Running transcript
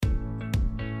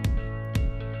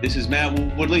This is Matt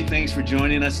Woodley. Thanks for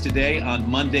joining us today on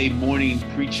Monday Morning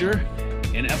Preacher,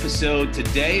 an episode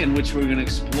today in which we're going to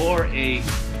explore a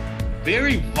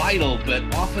very vital but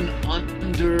often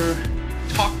under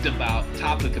talked about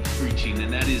topic of preaching,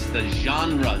 and that is the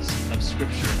genres of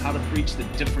Scripture and how to preach the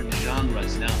different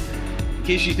genres. Now, in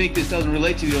case you think this doesn't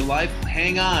relate to your life,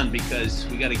 hang on, because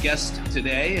we got a guest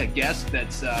today, a guest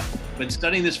that's been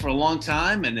studying this for a long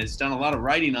time and has done a lot of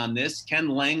writing on this. Ken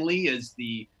Langley is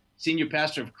the Senior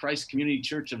Pastor of Christ Community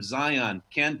Church of Zion.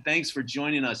 Ken, thanks for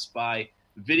joining us by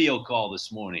video call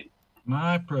this morning.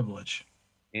 My privilege.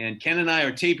 And Ken and I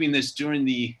are taping this during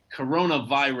the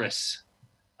coronavirus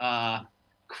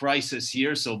crisis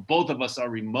here, so both of us are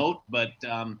remote, but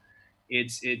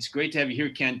it's great to have you here,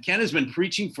 Ken. Ken has been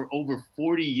preaching for over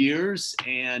 40 years,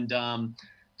 and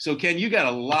so Ken, you got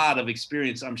a lot of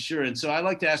experience, I'm sure, and so I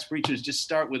like to ask preachers, just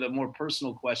start with a more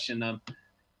personal question.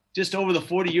 Just over the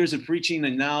 40 years of preaching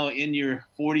and now in your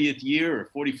 40th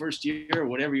year or 41st year or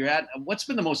whatever you're at, what's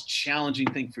been the most challenging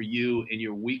thing for you in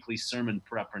your weekly sermon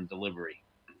prep and delivery?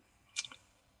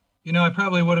 You know, I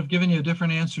probably would have given you a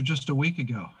different answer just a week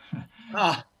ago.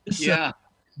 This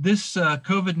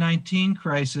COVID-19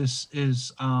 crisis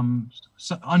is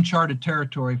uncharted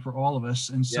territory for all of us.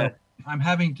 And so I'm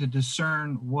having to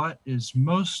discern what is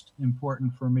most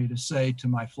important for me to say to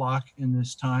my flock in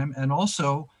this time, and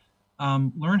also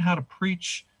learn how to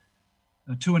preach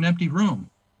to an empty room,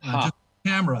 just a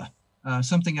camera,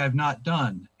 something I've not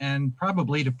done, and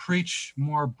probably to preach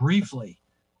more briefly,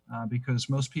 because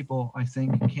most people, I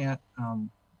think, can't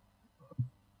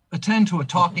attend to a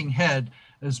talking head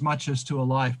as much as to a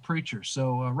live preacher.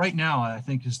 So right now, I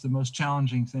think, is the most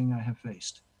challenging thing I have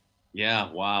faced.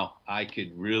 Yeah, wow. I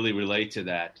could really relate to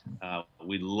that.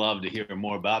 We'd love to hear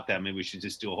more about that. Maybe we should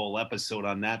just do a whole episode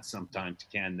on that sometime,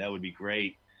 Ken. That would be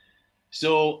great.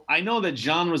 So I know that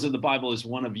genres of the Bible is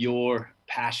one of your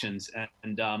passions,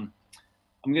 and I'm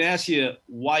going to ask you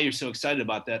why you're so excited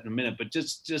about that in a minute, but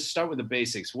just start with the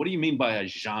basics. What do you mean by a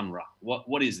genre?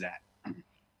 What is that?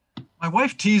 My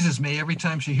wife teases me every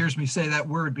time she hears me say that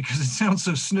word because it sounds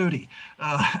so snooty,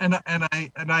 and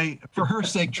I, for her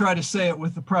sake, try to say it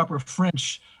with the proper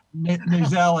French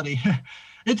nasality.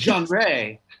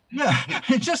 Genre. Yeah,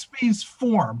 it just means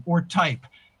form or type.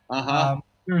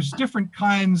 There's different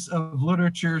kinds of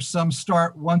literature. Some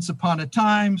start once upon a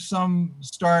time. Some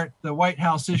start the White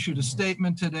House issued a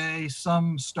statement today.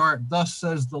 Some start thus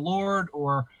says the Lord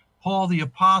or Paul the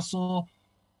Apostle.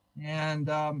 And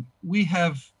we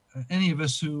have, any of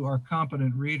us who are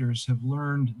competent readers have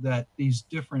learned that these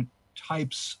different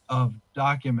types of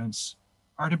documents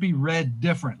are to be read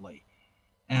differently.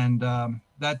 And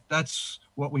that's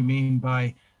what we mean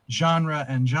by genre,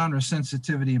 and genre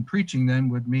sensitivity in preaching then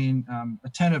would mean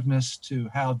attentiveness to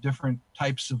how different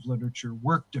types of literature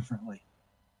work differently.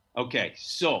 Okay,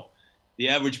 so the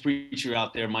average preacher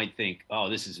out there might think, oh,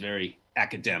 this is very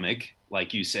academic,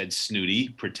 like you said, snooty,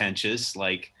 pretentious,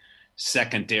 like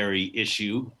secondary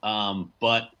issue,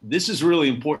 but this is really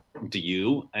important to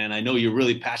you, and I know you're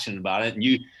really passionate about it.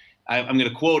 And I'm going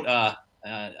to quote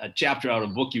a chapter out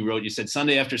of a book you wrote. You said,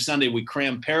 Sunday after Sunday, we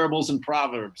cram parables and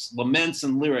proverbs, laments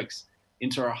and lyrics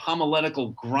into our homiletical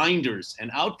grinders, and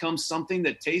out comes something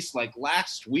that tastes like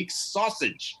last week's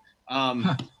sausage.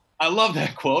 I love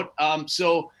that quote.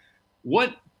 So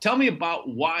tell me about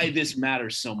why this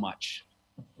matters so much.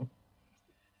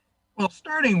 Well,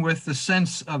 starting with the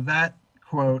sense of that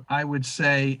quote, I would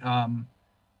say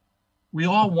we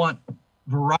all want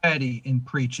variety in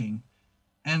preaching.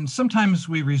 And sometimes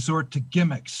we resort to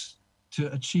gimmicks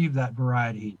to achieve that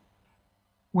variety.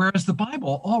 Whereas the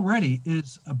Bible already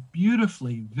is a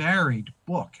beautifully varied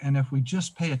book. And if we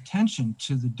just pay attention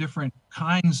to the different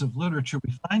kinds of literature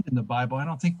we find in the Bible, I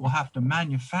don't think we'll have to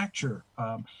manufacture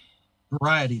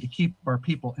variety to keep our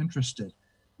people interested.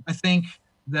 I think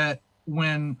that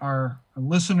when our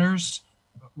listeners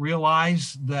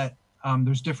realize that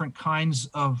there's different kinds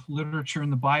of literature in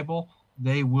the Bible,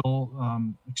 they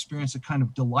will experience a kind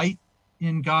of delight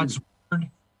in God's word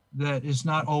that is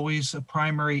not always a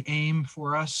primary aim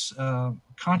for us.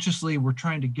 Consciously, we're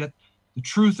trying to get the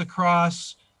truth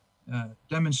across,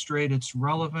 demonstrate its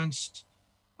relevance,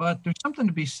 but there's something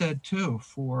to be said too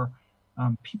for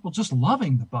people just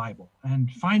loving the Bible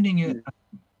and finding it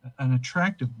an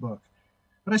attractive book.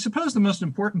 But I suppose the most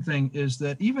important thing is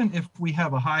that even if we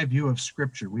have a high view of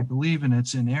Scripture, we believe in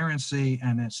its inerrancy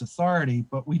and its authority,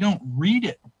 but we don't read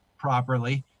it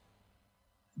properly,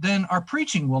 then our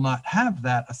preaching will not have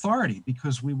that authority,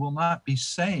 because we will not be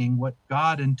saying what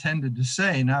God intended to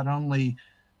say, not only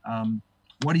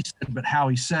what he said, but how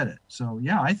he said it. So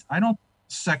yeah, I don't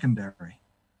secondary.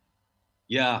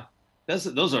 Yeah,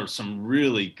 those are some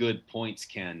really good points,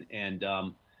 Ken. And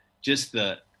just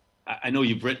I know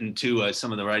you've written too,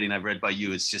 some of the writing I've read by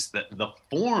you, it's just that the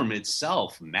form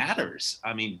itself matters.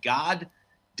 I mean, God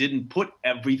didn't put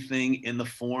everything in the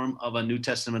form of a New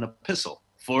Testament epistle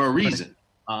for a reason.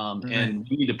 And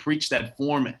we need to preach that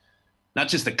form, not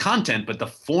just the content, but the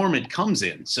form it comes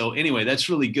in. So anyway, that's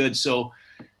really good. So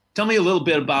tell me a little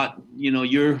bit about,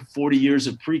 your 40 years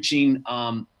of preaching.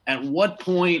 At what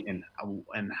point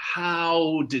and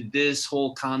how did this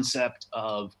whole concept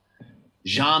of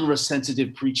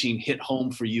genre-sensitive preaching hit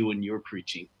home for you in your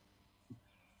preaching?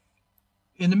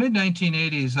 In the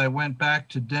mid-1980s, I went back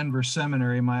to Denver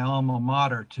Seminary, my alma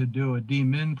mater, to do a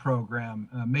DMin program,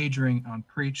 majoring on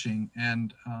preaching,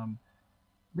 and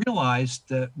realized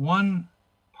that one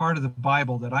part of the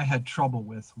Bible that I had trouble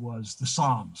with was the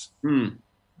Psalms.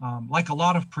 Like a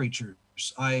lot of preachers,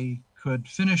 I could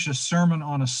finish a sermon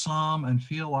on a psalm and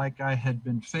feel like I had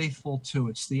been faithful to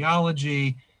its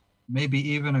theology, maybe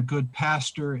even a good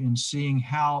pastor in seeing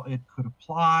how it could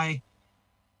apply.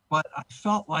 But I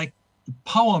felt like the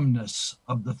poemness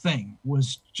of the thing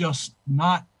was just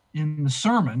not in the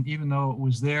sermon, even though it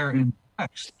was there in the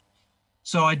text.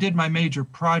 So I did my major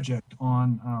project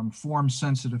on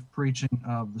form-sensitive preaching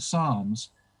of the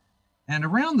Psalms. And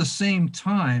around the same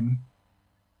time,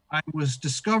 I was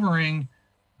discovering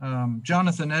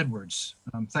Jonathan Edwards,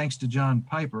 thanks to John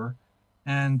Piper,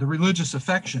 and the religious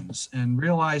affections, and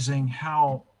realizing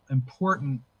how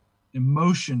important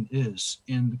emotion is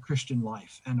in the Christian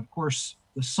life. And of course,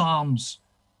 the Psalms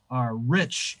are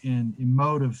rich in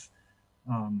emotive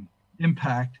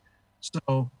impact.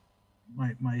 So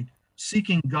my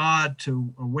seeking God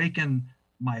to awaken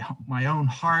my own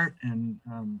heart and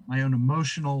my own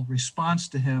emotional response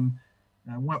to him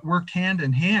worked hand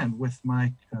in hand with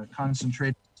my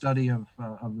concentrated study of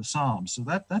the Psalms. So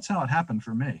that's how it happened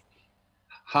for me.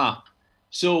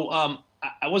 So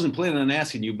I wasn't planning on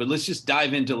asking you, but let's just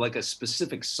dive into like a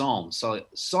specific psalm. So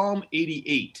Psalm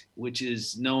 88, which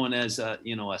is known as a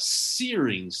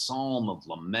searing psalm of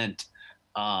lament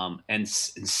and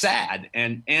sad,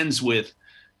 and ends with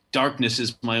 "Darkness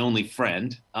is my only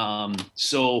friend."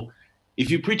 So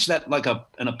if you preach that like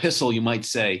an epistle, you might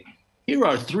say, here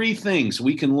are 3 things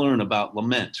we can learn about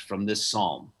lament from this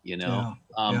psalm,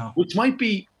 which might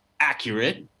be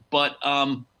accurate, but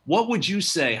what would you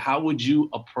say? How would you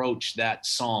approach that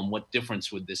psalm? What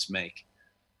difference would this make?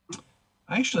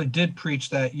 I actually did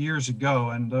preach that years ago,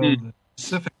 and though the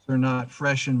specifics are not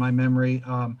fresh in my memory,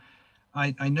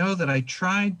 I know that I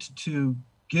tried to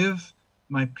give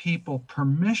my people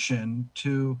permission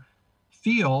to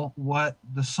feel what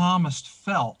the psalmist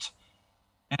felt.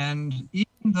 And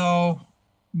even though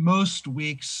most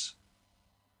weeks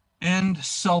end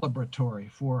celebratory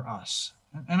for us,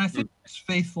 and I think it's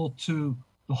faithful to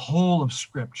the whole of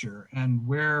Scripture and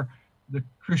where the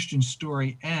Christian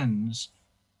story ends,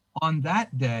 on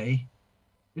that day,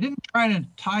 we didn't try to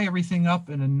tie everything up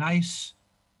in a nice,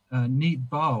 neat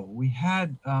bow. We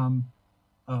had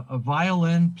a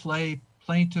violin play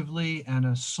plaintively and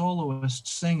a soloist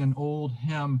sing an old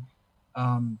hymn,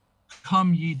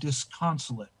 "Come Ye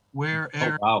Disconsolate,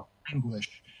 Where'er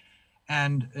Anguish,"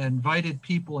 and invited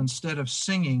people, instead of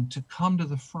singing, to come to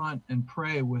the front and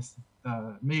pray with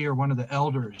me or one of the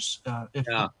elders if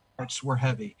their hearts were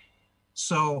heavy.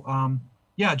 So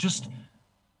just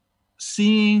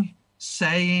seeing,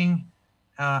 saying,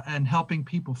 and helping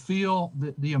people feel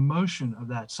the emotion of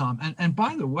that psalm. And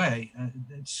by the way,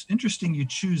 it's interesting you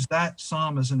choose that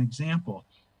psalm as an example.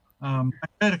 I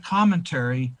read a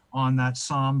commentary on that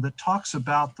psalm that talks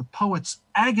about the poet's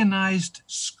agonized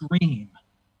scream.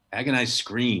 Agonized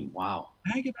scream, wow.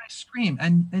 Agonized scream.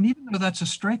 And even though that's a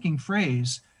striking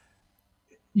phrase,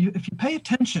 if you pay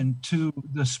attention to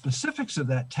the specifics of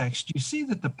that text, you see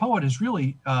that the poet is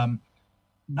really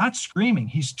not screaming.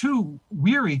 He's too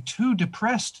weary, too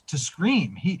depressed to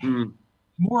scream.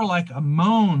 More like a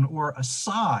moan or a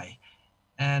sigh.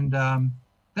 And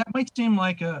that might seem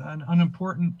like an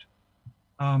unimportant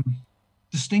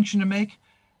distinction to make,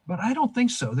 but I don't think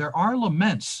so. There are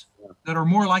laments that are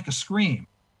more like a scream.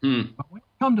 But when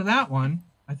you come to that one,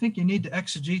 I think you need to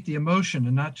exegete the emotion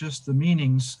and not just the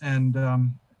meanings, and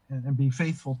be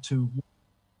faithful to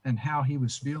and how he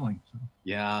was feeling. So.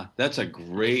 Yeah, that's a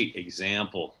great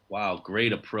example. Wow,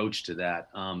 great approach to that.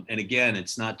 And again,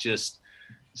 it's not just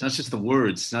the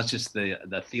words, it's not just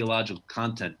the theological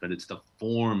content, but it's the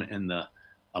form and the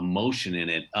emotion in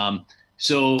it.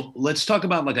 So let's talk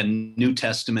about like a New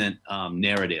Testament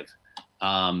narrative.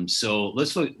 So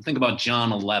let's think about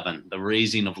John 11, the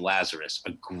raising of Lazarus,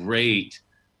 a great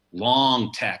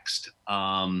long text.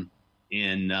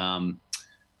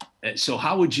 So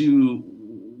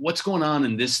what's going on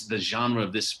in the genre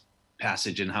of this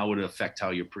passage, and how would it affect how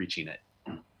you're preaching it?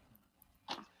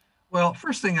 Well,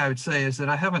 first thing I would say is that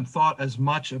I haven't thought as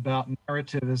much about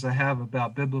narrative as I have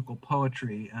about biblical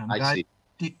poetry. I see.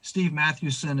 Steve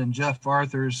Mathewson and Jeff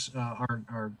Arthurs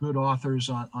are good authors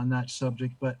on that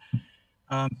subject. But,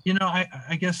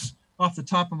 I guess off the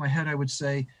top of my head, I would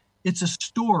say it's a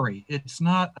story. It's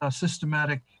not a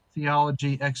systematic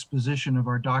theology exposition of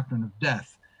our doctrine of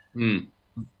death. Mm.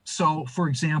 So, for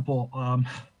example,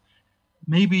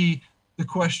 maybe the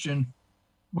question,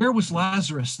 where was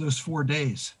Lazarus those 4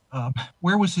 days?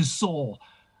 Where was his soul?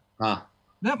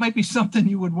 That might be something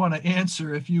you would want to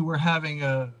answer if you were having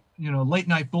a late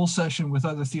night bull session with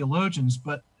other theologians,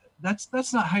 but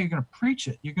that's not how you're going to preach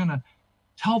it. You're going to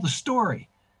tell the story.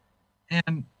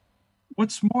 And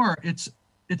what's more, it's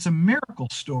a miracle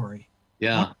story.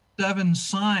 Yeah. 7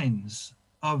 signs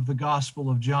of the Gospel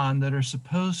of John that are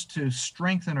supposed to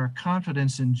strengthen our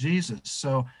confidence in Jesus.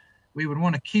 So we would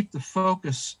want to keep the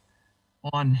focus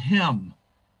on him.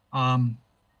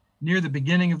 Near the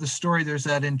beginning of the story, there's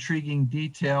that intriguing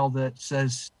detail that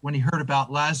says when he heard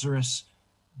about Lazarus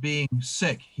being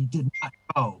sick, he did not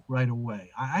go right away.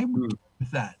 I would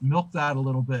with that, milk that a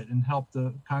little bit and help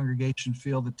the congregation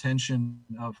feel the tension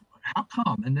of how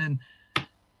come? And then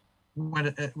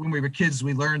when we were kids,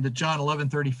 we learned that John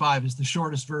 11:35 is the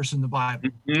shortest verse in the Bible.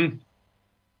 Mm-hmm.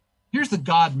 Here's the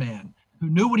God-man who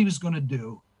knew what he was going to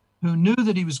do, who knew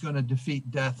that he was going to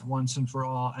defeat death once and for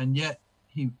all, and yet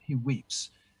he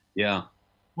weeps. Yeah.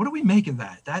 What do we make of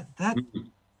that? That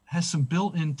has some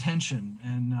built-in tension,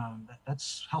 and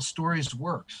that's how stories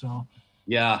work. So.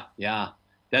 Yeah.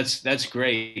 That's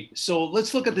great. So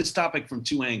let's look at this topic from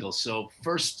 2 angles. So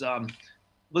first,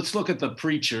 let's look at the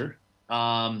preacher.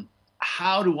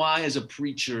 How do I, as a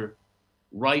preacher,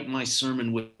 write my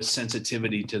sermon with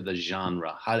sensitivity to the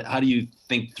genre? How do you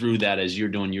think through that as you're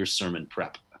doing your sermon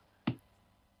prep?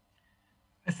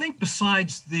 I think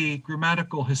besides the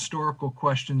grammatical historical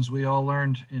questions we all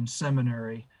learned in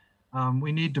seminary,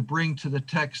 we need to bring to the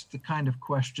text the kind of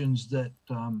questions that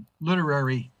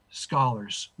literary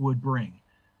scholars would bring.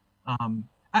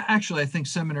 I think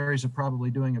seminaries are probably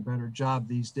doing a better job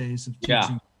these days of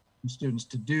teaching students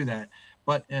to do that.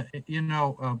 But,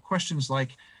 questions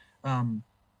like,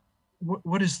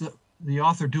 what is the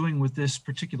author doing with this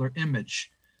particular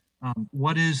image?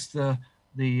 What is the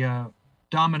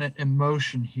dominant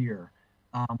emotion here?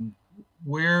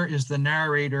 Where is the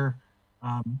narrator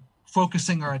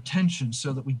focusing our attention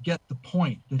so that we get the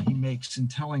point that he makes in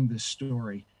telling this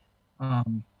story?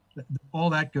 All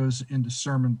that goes into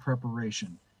sermon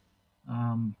preparation.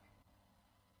 I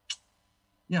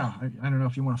don't know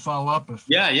if you want to follow up.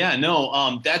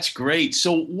 That's great.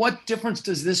 So what difference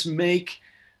does this make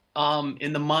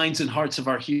in the minds and hearts of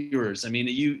our hearers? I mean,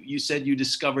 you said you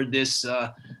discovered this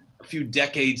a few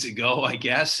decades ago, I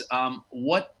guess.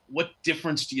 What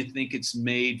difference do you think it's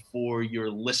made for your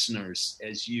listeners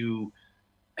as you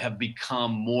have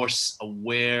become more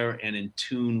aware and in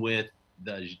tune with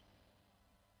the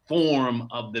form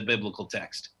of the biblical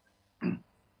text?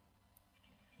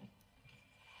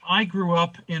 I grew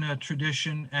up in a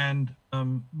tradition, and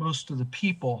most of the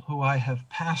people who I have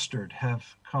pastored have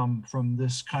come from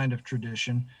this kind of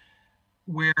tradition,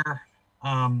 where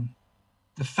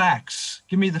the facts,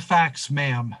 give me the facts,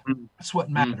 ma'am. That's what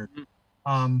mattered.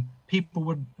 People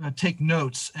would take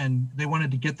notes, and they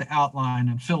wanted to get the outline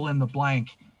and fill in the blank.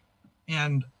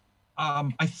 And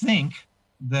I think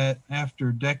that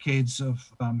after decades of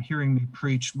hearing me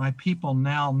preach, my people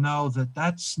now know that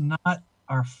that's not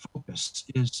our focus,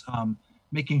 is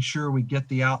making sure we get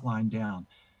the outline down.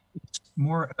 It's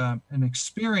more an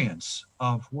experience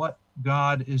of what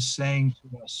God is saying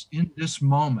to us in this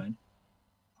moment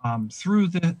through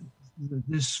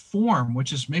this form,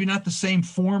 which is maybe not the same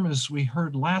form as we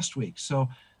heard last week. So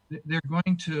they're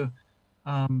going to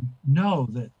know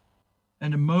that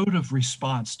an emotive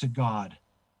response to God,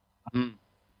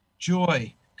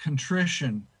 joy,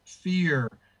 contrition, fear,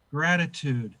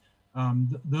 gratitude,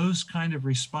 those kind of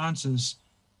responses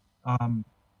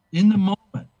in the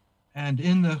moment and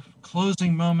in the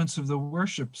closing moments of the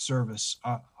worship service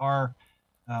are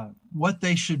what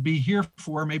they should be here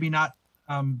for. Maybe not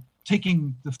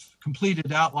taking the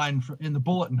completed outline in the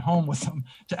bulletin home with them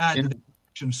to add to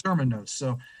the sermon notes.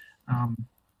 So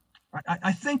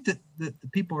I think that the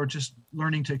people are just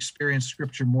learning to experience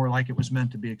Scripture more like it was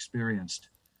meant to be experienced.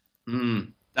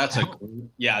 That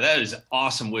is an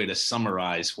awesome way to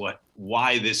summarize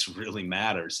why this really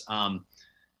matters.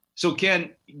 So Ken,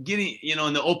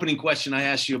 in the opening question, I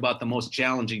asked you about the most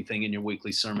challenging thing in your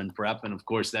weekly sermon prep. And of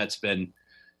course, that's been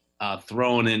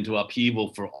thrown into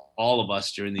upheaval for all of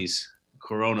us during these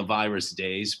coronavirus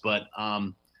days. But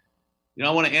I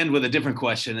want to end with a different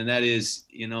question, and that is,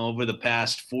 over the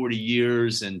past 40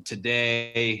 years and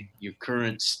today, your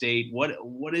current state, what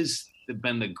has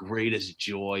been the greatest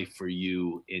joy for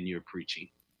you in your preaching?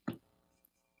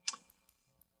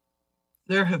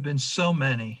 There have been so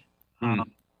many.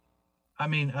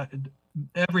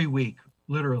 Every week,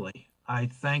 literally, I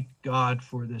thank God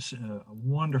for this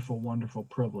wonderful, wonderful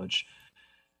privilege.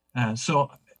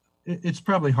 So it's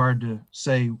probably hard to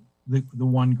say the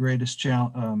one greatest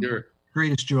challenge. Sure.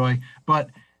 Greatest joy, but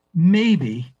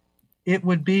maybe it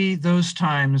would be those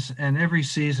times, and every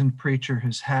seasoned preacher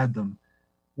has had them,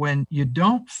 when you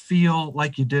don't feel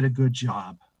like you did a good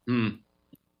job. You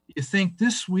think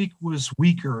this week was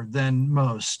weaker than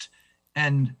most,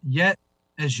 and yet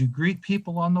as you greet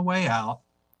people on the way out,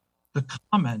 the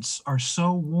comments are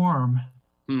so warm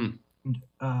and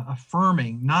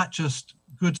affirming, not just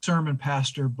good sermon,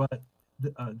 pastor, but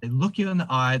they look you in the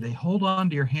eye, they hold on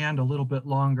to your hand a little bit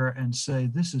longer and say,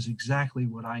 this is exactly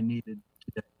what I needed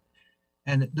today.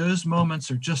 And those moments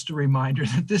are just a reminder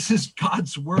that this is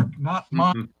God's work, not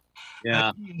mine.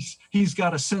 Yeah. He's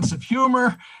got a sense of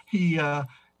humor. He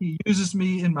uses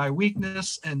me in my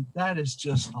weakness, and that is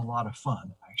just a lot of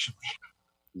fun, actually.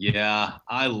 Yeah,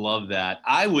 I love that.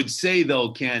 I would say,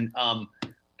 though, Ken,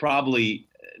 probably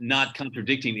not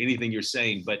contradicting anything you're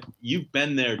saying, but you've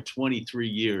been there 23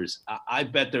 years. I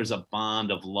bet there's a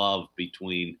bond of love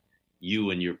between you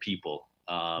and your people.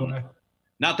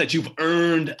 Not that you've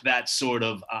earned that sort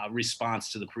of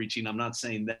response to the preaching. I'm not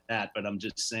saying that, but I'm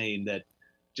just saying that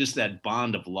just that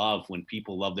bond of love, when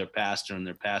people love their pastor and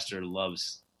their pastor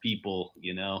loves people,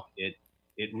 it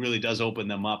really does open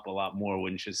them up a lot more,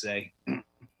 wouldn't you say?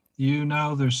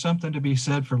 There's something to be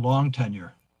said for long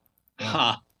tenure.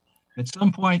 At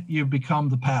some point, you become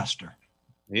the pastor.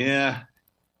 Yeah,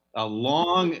 a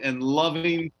long and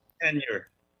loving tenure.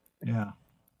 Yeah.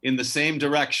 In the same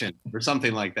direction, or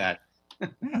something like that.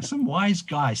 Yeah, some wise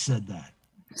guy said that.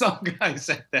 Some guy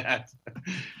said that.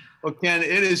 Well, Ken,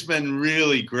 it has been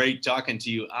really great talking to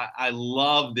you. I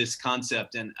love this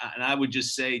concept, and I would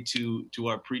just say to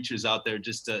our preachers out there,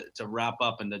 just to wrap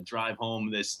up and to drive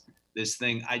home this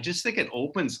thing, I just think it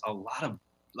opens a lot of,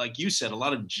 like you said, a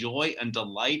lot of joy and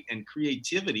delight and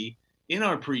creativity in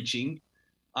our preaching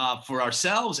for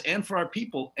ourselves and for our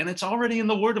people. And it's already in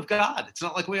the Word of God. It's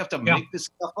not like we have to make this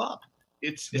stuff up.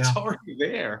 It's already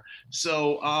there.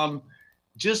 So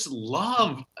just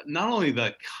love not only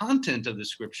the content of the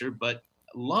Scripture, but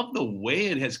love the way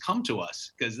it has come to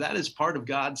us, because that is part of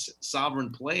God's sovereign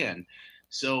plan.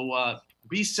 So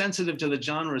be sensitive to the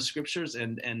genre of Scriptures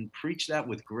and preach that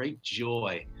with great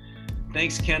joy.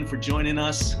 Thanks, Ken, for joining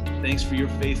us. Thanks for your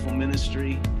faithful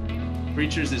ministry.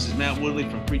 Preachers, this is Matt Woodley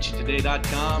from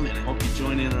PreachingToday.com, and I hope you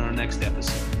join in on our next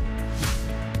episode.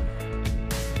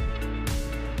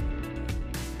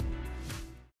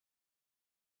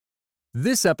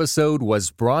 This episode was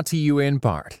brought to you in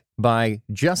part by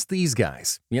Just These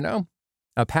Guys.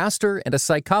 A pastor and a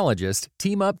psychologist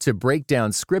team up to break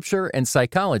down Scripture and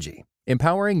psychology,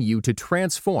 empowering you to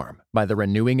transform by the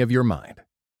renewing of your mind.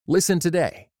 Listen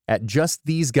today at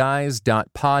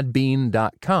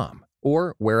justtheseguys.podbean.com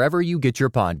or wherever you get your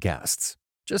podcasts.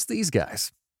 Just These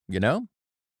Guys,